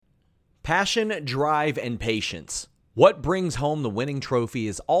Passion, drive, and patience. What brings home the winning trophy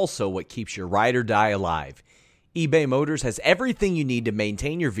is also what keeps your ride or die alive. eBay Motors has everything you need to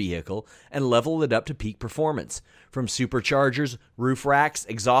maintain your vehicle and level it up to peak performance. From superchargers, roof racks,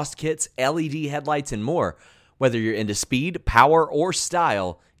 exhaust kits, LED headlights, and more. Whether you're into speed, power, or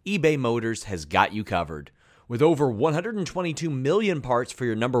style, eBay Motors has got you covered. With over 122 million parts for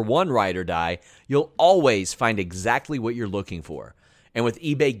your number one ride or die, you'll always find exactly what you're looking for. And with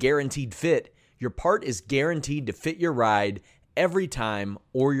eBay Guaranteed Fit, your part is guaranteed to fit your ride every time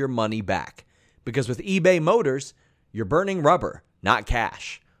or your money back. Because with eBay Motors, you're burning rubber, not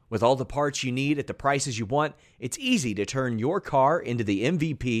cash. With all the parts you need at the prices you want, it's easy to turn your car into the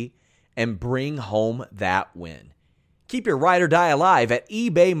MVP and bring home that win. Keep your ride or die alive at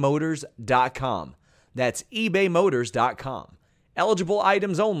ebaymotors.com. That's ebaymotors.com. Eligible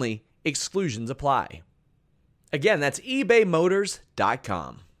items only. Exclusions apply. Again, that's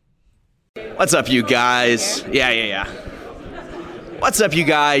ebaymotors.com. What's up, you guys? Yeah. What's up, you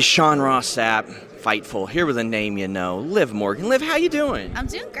guys? Sean Ross Sapp, Fightful, here with a name you know, Liv Morgan. Liv, how you doing? I'm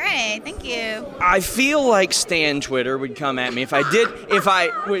doing great, thank you. I feel like Stan Twitter would come at me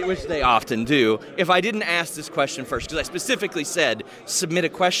which they often do, if I didn't ask this question first, because I specifically said, submit a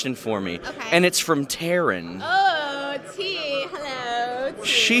question for me. Okay. And it's from Taryn. Oh, T, hello. T.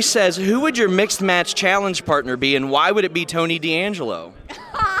 She says, who would your mixed match challenge partner be, and why would it be Tony D'Angelo?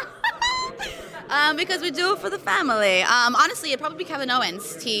 Because we do it for the family. Honestly, it'd probably be Kevin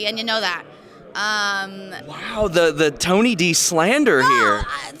Owens, T, and you know that. Wow, the Tony D slander here.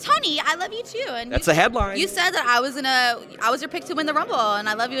 Tony, I love you too. And that's a headline. You said that I was your pick to win the Rumble, and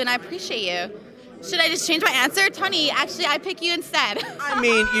I love you and I appreciate you. Should I just change my answer? Tony, actually, I pick you instead. I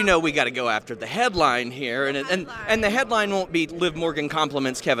mean, we got to go after the headline here, and the headline won't be Liv Morgan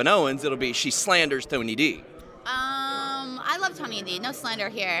compliments Kevin Owens. It'll be she slanders Tony D. I love Tony D. No slander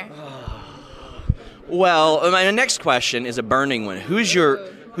here. Well, my next question is a burning one. Who's your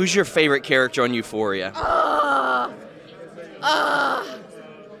favorite character on Euphoria? I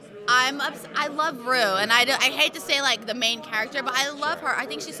love Rue, and I hate to say like the main character, but I love her. I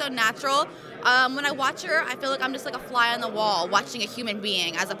think she's so natural. When I watch her, I feel like I'm just like a fly on the wall watching a human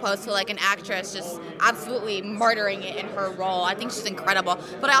being, as opposed to like an actress just absolutely murdering it in her role. I think she's incredible.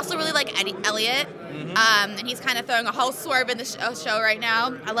 But I also really like Elliot, and he's kind of throwing a whole swerve in the show right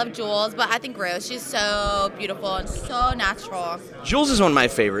now. I love Jules, but I think Rue, she's so beautiful and so natural. Jules is one of my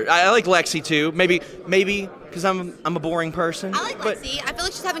favorite. I like Lexi too. Maybe because I'm a boring person. I like Lexi. I feel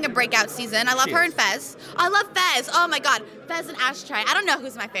like she's having a breakout season. I love her and Fez. I love Fez. Oh my God, Fez and Ashtray. I don't know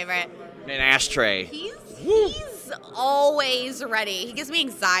who's my favorite. An Ashtray. He's always ready. He gives me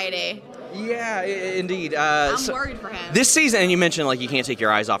anxiety. Yeah, indeed. I'm worried for him. This season, and you mentioned like you can't take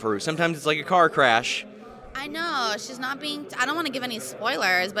your eyes off her. Sometimes it's like a car crash. I know. She's not being... I don't want to give any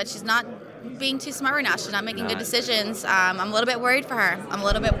spoilers, but she's not being too smart right now. She's not making good decisions. I'm a little bit worried for her. I'm a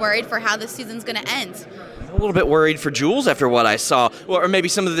little bit worried for how this season's going to end. I'm a little bit worried for Jules after what I saw. Or maybe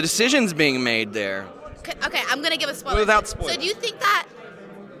some of the decisions being made there. Okay, I'm going to give a spoiler. Without spoilers. So do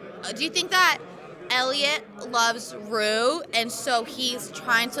you think that Elliot loves Rue, and so he's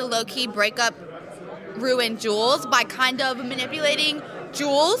trying to low-key break up Rue and Jules by kind of manipulating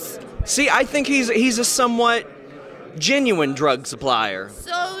Jules? See, I think he's a somewhat genuine drug supplier.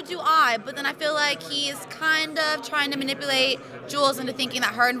 So do I, but then I feel like he's kind of trying to manipulate Jules into thinking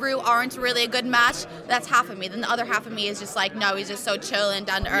that her and Rue aren't really a good match. That's half of me. Then the other half of me is just like, no, he's just so chill and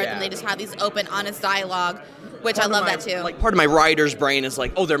down to earth, and they just have these open, honest dialogue, which I love that too. Like, part of my writer's brain is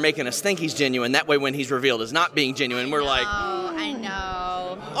like, oh, they're making us think he's genuine. That way when he's revealed as not being genuine, we're like... Oh, I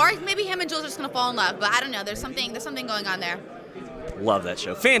know. Or maybe him and Jules are just going to fall in love, but I don't know. There's something going on there. Love that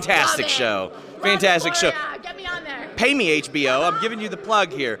show. Fantastic show. Love Fantastic show. Yeah, get me on there. Pay me, HBO. I'm giving you the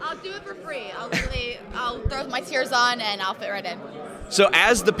plug here. I'll do it for free. I'll throw my tears on and I'll fit right in. So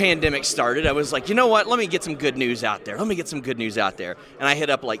as the pandemic started, I was like, you know what? Let me get some good news out there. And I hit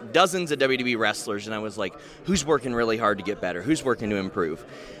up like dozens of WWE wrestlers, and I was like, who's working really hard to get better? Who's working to improve?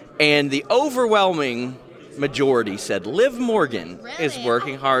 And the overwhelming majority said Liv Morgan is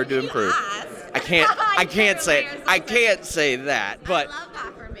working hard to improve. I can't say that, but I love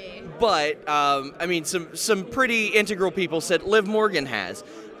that for me. But I mean, some pretty integral people said Liv Morgan has.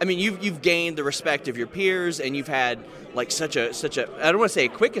 I mean, you've gained the respect of your peers, and you've had like such a I don't want to say a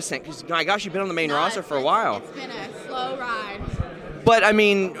quick ascent, because my gosh, you've been on the main roster for a while. It's been a slow ride. But I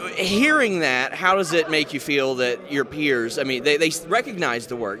mean, hearing that, how does it make you feel that your peers? I mean, they recognize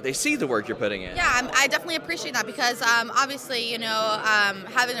the work, they see the work you're putting in. Yeah, I definitely appreciate that, because obviously,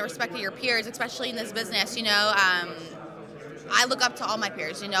 having the respect of your peers, especially in this business, I look up to all my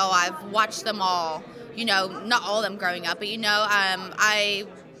peers. I've watched them all. Not all of them growing up, but I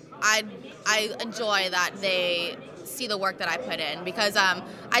I enjoy that they see the work that I put in, because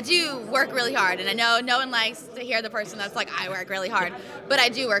I do work really hard, and I know no one likes to hear the person that's like, I work really hard, but I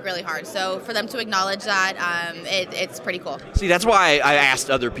do work really hard. So for them to acknowledge that, it's pretty cool. See, that's why I asked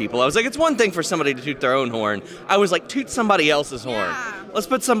other people. I was like, it's one thing for somebody to toot their own horn. I was like, toot somebody else's horn. Yeah. Let's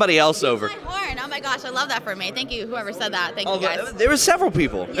put somebody else over. My horn. Oh my gosh, I love that for me. Thank you, whoever said that. Thank you guys. There was several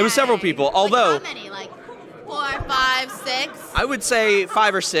people. There was several people. Although, like how many? Like 4, 5, 6? I would say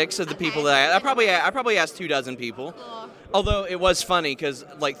 5 or 6 of the people that I probably asked 24 people. Cool. Although it was funny because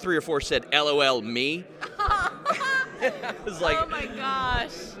like 3 or 4 said LOL me. It was like, oh my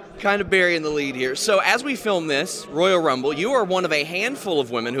gosh. Kind of burying the lead here. So as we film this Royal Rumble, you are one of a handful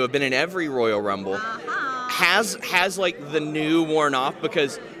of women who have been in every Royal Rumble. Has like the new worn off?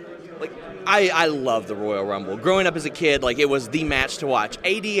 Because like I love the Royal Rumble. Growing up as a kid, like it was the match to watch.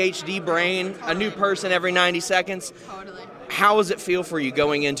 ADHD brain, a new person every 90 seconds. Totally. How does it feel for you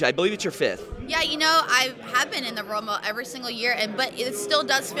going into, I believe it's your 5th? Yeah, you know, I have been in the Rumble every single year, but it still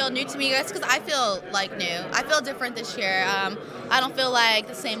does feel new to me. That's because I feel like new. I feel different this year. I don't feel like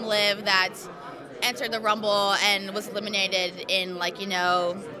the same Liv that entered the Rumble and was eliminated in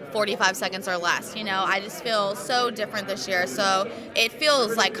 45 seconds or less. You know, I just feel so different this year. So it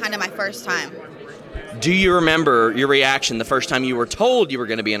feels like kind of my first time. Do you remember your reaction the first time you were told you were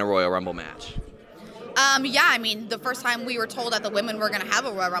going to be in a Royal Rumble match? Yeah, I mean, the first time we were told that the women were going to have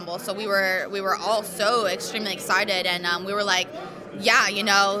a Royal Rumble, so we were all so extremely excited, and we were like, yeah,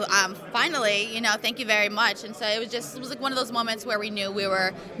 finally, thank you very much. And so it was like one of those moments where we knew we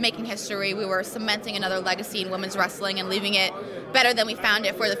were making history, we were cementing another legacy in women's wrestling and leaving it better than we found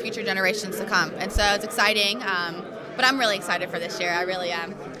it for the future generations to come. And so it's exciting, but I'm really excited for this year. I really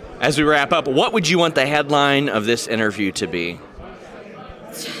am. As we wrap up, what would you want the headline of this interview to be?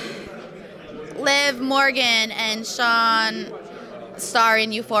 Liv Morgan and Sean star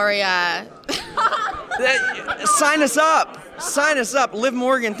in Euphoria. Sign us up. Sign us up. Liv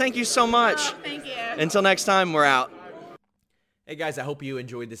Morgan, thank you so much. Oh, thank you. Until next time, we're out. Hey guys, I hope you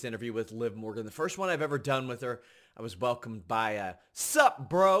enjoyed this interview with Liv Morgan. The first one I've ever done with her. I was welcomed by sup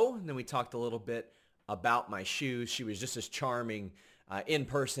bro, and then we talked a little bit about my shoes. She was just as charming in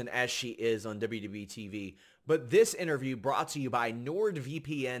person as she is on WWE TV. But this interview brought to you by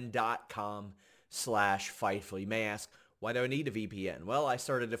NordVPN.com/Fightful. You may ask, why do I need a VPN? Well, I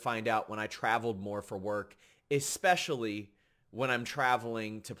started to find out when I traveled more for work, especially when I'm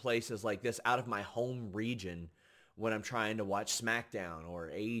traveling to places like this out of my home region, when I'm trying to watch SmackDown or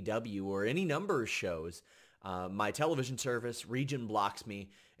AEW or any number of shows. My television service region blocks me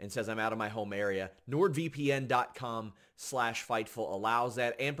and says I'm out of my home area. NordVPN.com/Fightful allows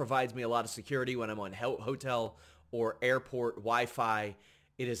that and provides me a lot of security when I'm on hotel or airport Wi-Fi.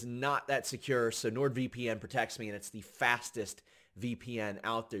 It is not that secure, so NordVPN protects me, and it's the fastest VPN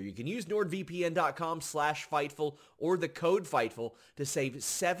out there. You can use NordVPN.com/Fightful or the code Fightful to save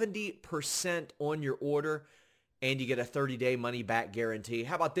 70% on your order, and you get a 30-day money-back guarantee.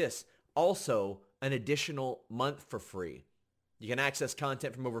 How about this? Also, an additional month for free. You can access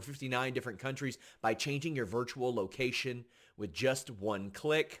content from over 59 different countries by changing your virtual location with just one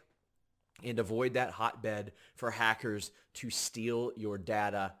click, and avoid that hotbed for hackers to steal your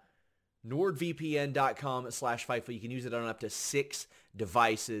data. NordVPN.com/Fightful. You can use it on up to 6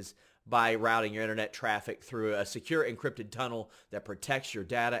 devices by routing your internet traffic through a secure encrypted tunnel that protects your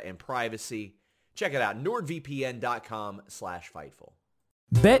data and privacy. Check it out, NordVPN.com/Fightful.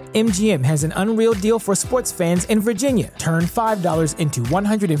 BetMGM has an unreal deal for sports fans in Virginia. Turn $5 into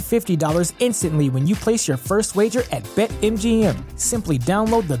 $150 instantly when you place your first wager at BetMGM. Simply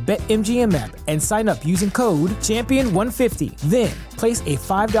download the BetMGM app and sign up using code Champion150. Then, place a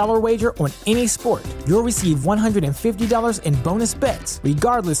 $5 wager on any sport. You'll receive $150 in bonus bets,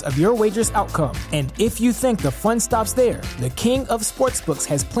 regardless of your wager's outcome. And if you think the fun stops there, the king of sportsbooks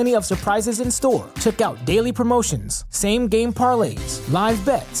has plenty of surprises in store. Check out daily promotions, same-game parlays, live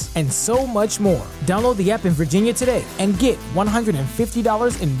bets, and so much more. Download the app in Virginia today and get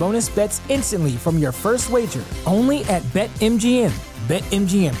 $150 in bonus bets instantly from your first wager. Only at BetMGM.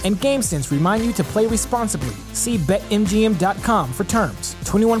 BetMGM and GameSense remind you to play responsibly. See BetMGM.com for terms.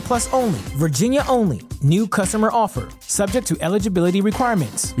 21 plus only. Virginia only. New customer offer. Subject to eligibility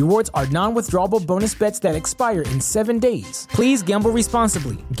requirements. Rewards are non-withdrawable bonus bets that expire in 7 days. Please gamble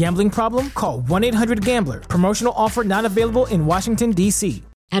responsibly. Gambling problem? Call 1-800-GAMBLER. Promotional offer not available in Washington, D.C.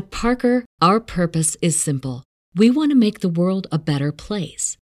 At Parker, our purpose is simple. We want to make the world a better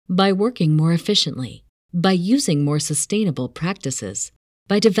place. By working more efficiently. By using more sustainable practices.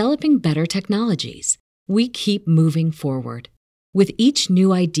 By developing better technologies. We keep moving forward. With each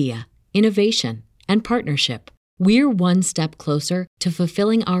new idea, innovation, and partnership, we're one step closer to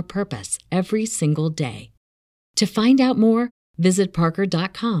fulfilling our purpose every single day. To find out more, visit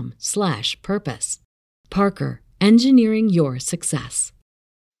parker.com/purpose. Parker, engineering your success.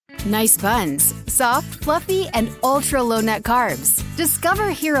 Nice buns, soft, fluffy, and ultra-low net carbs.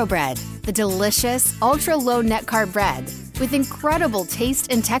 Discover Hero Bread, the delicious ultra-low net carb bread with incredible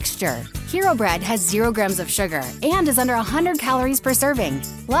taste and texture. Hero Bread has 0 grams of sugar and is under 100 calories per serving.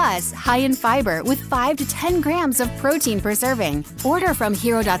 Plus, high in fiber with 5 to 10 grams of protein per serving. Order from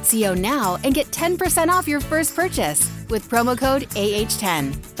hero.co now and get 10% off your first purchase with promo code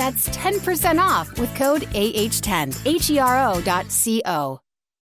AH10. That's 10% off with code AH10. HERO.co.